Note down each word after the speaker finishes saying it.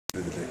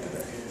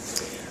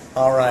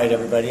All right,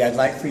 everybody. I'd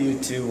like for you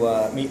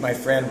to meet my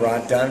friend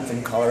Rod Dunn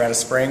from Colorado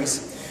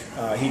Springs.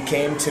 He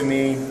came to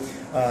me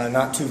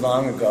not too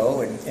long ago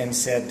and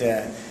said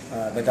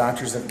the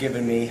doctors have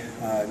given me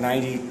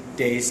 90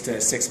 days to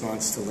 6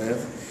 months to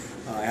live.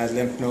 I had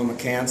lymphoma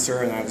cancer,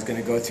 and I was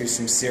going to go through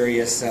some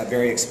serious,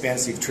 very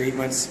expensive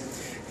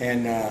treatments.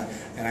 And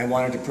I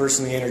wanted to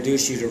personally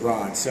introduce you to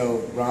Rod.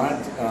 So,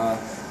 Rod,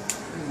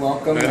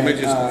 welcome. Let me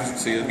just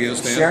see it again,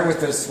 Stan. Share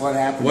with us what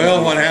happened.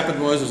 Well, what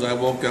happened was I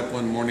woke up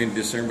one morning,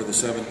 December the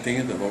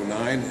 17th of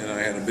 '09, and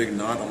I had a big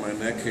knot on my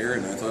neck here,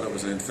 and I thought it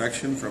was an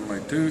infection from my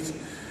tooth.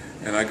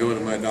 And I go to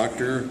my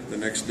doctor the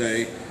next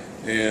day,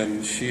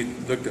 and she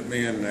looked at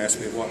me and asked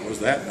me what was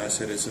that, and I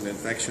said it's an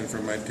infection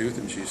from my tooth,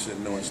 and she said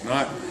no, it's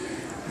not.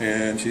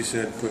 And she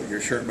said put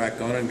your shirt back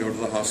on and go to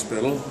the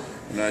hospital.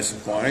 And I said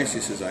why? She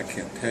says I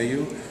can't tell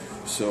you.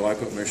 So I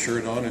put my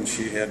shirt on, and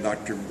she had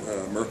Dr.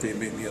 Murphy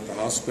meet me at the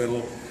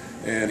hospital,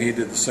 and he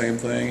did the same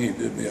thing. He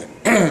did me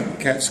a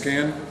CAT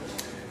scan,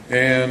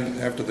 and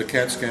after the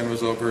CAT scan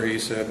was over, he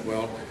said,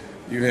 well,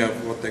 you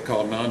have what they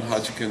call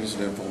non-Hodgkin's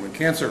lymphoma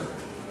cancer,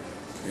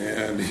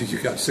 and you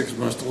got 6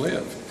 months to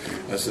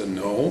live. I said,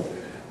 no,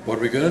 what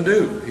are we going to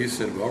do? He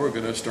said, well, we're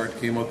going to start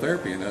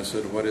chemotherapy. And I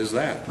said, what is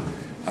that?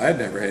 I had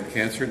never had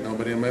cancer.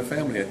 Nobody in my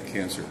family had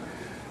cancer.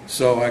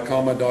 So I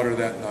called my daughter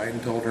that night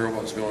and told her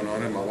what was going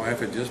on, and my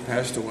wife had just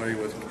passed away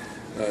with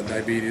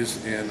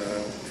diabetes and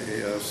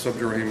a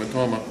subdural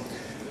hematoma.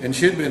 And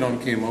she had been on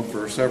chemo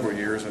for several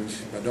years, and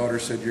my daughter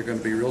said, you're going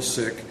to be real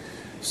sick,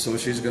 so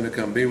she's going to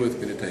come be with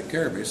me to take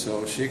care of me.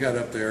 So she got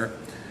up there,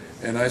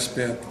 and I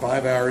spent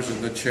 5 hours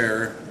in the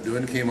chair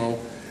doing chemo,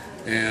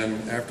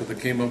 and after the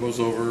chemo was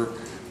over,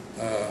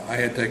 I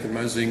had taken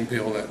my zinc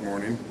pill that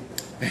morning,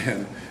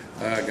 and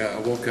I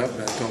woke up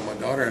and I told my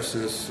daughter, I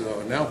says,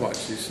 now what?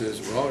 She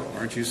says, well,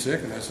 aren't you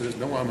sick? And I says,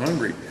 no, I'm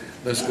hungry.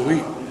 Let's go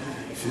eat.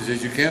 She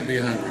says, you can't be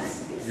hungry.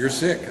 You're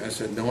sick. I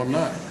said, no, I'm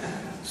not.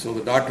 So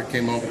the doctor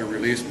came over to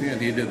release me, and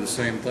he did the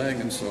same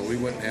thing, and so we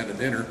went and had a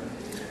dinner.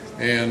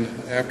 And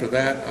after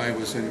that, I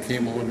was in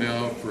chemo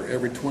now for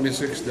every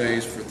 26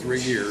 days for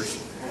 3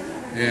 years.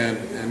 And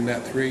in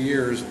that 3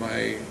 years,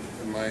 my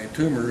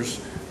tumors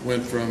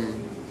went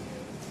from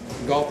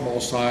golf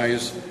ball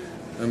size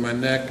in my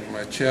neck,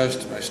 my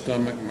chest, my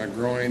stomach, my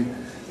groin,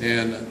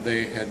 and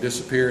they had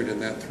disappeared in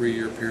that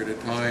 3-year period of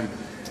time.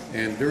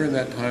 And during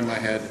that time, I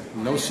had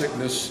no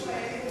sickness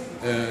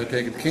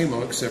taking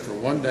chemo except for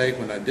one day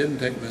when I didn't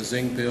take my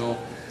zinc pill,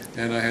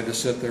 and I had to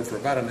sit there for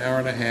about an hour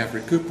and a half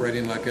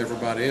recuperating like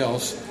everybody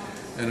else.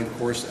 And of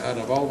course, out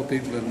of all the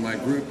people in my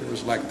group, there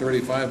was like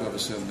 35 of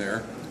us in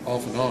there,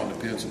 off and on,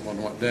 depends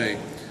upon what day.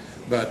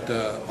 But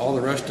all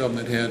the rest of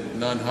them that had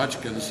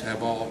non-Hodgkin's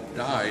have all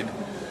died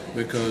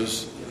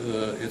because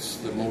it's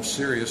the most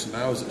serious, and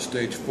I was at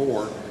stage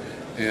 4,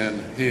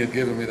 and he had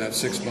given me that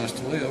 6 months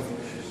to live,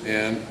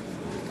 and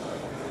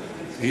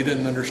he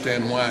didn't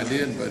understand why I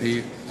did, but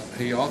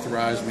he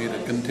authorized me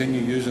to continue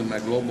using my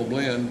Global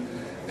Blend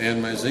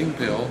and my zinc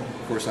pill.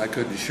 Of course, I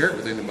couldn't share it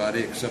with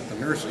anybody except the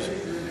nurses,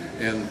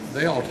 and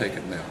they all take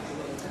it now.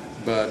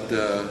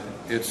 But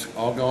it's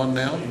all gone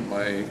now.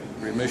 My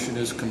remission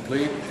is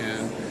complete,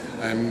 and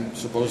I'm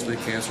supposedly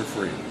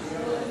cancer-free.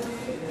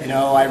 You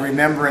know, I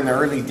remember in the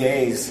early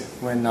days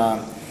when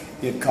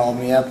you had called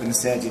me up and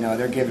said, you know,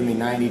 they're giving me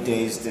 90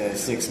 days to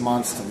 6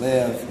 months to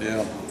live.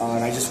 Yeah.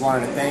 And I just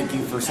wanted to thank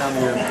you for some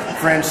of your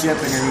friendship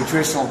and your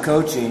nutritional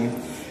coaching.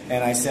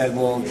 And I said,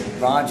 well,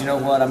 Rod, you know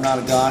what? I'm not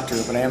a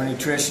doctor, but I am a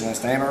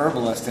nutritionist. I am a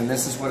herbalist, and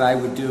this is what I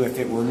would do if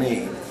it were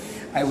me.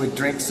 I would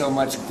drink so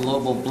much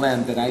Global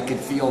Blend that I could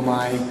feel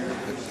my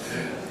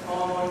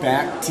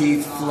back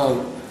teeth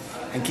float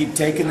and keep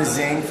taking the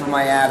zinc for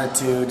my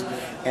attitude.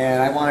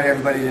 And I wanted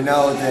everybody to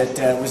know that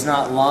it was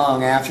not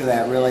long after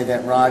that, really,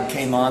 that Rod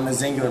came on the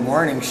Zingular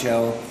Morning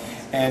Show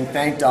and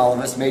thanked all of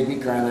us, made me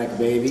cry like a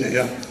baby.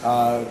 Yeah.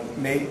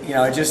 You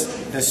know,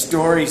 just the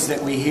stories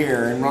that we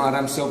hear. And Rod,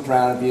 I'm so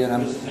proud of you, and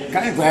I'm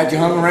kind of glad you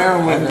hung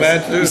around with us. I'm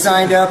glad too. He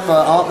signed up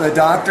all the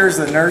doctors,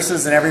 the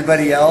nurses, and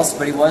everybody else,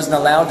 but he wasn't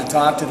allowed to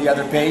talk to the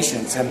other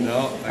patients. And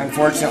no,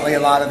 unfortunately, a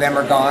lot of them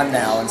are gone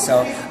now. And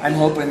so I'm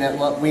hoping that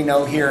what we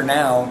know here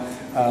now,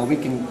 we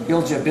can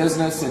build you a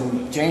business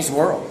and change the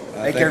world.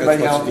 Make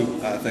everybody healthy.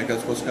 I think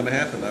that's what's going to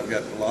happen. I've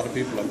got a lot of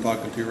people I'm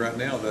talking to right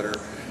now that are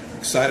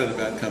excited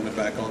about coming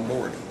back on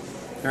board.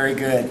 Very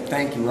good.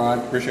 Thank you, Rod.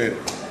 Appreciate it.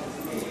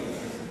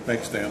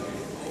 Thanks, Dan.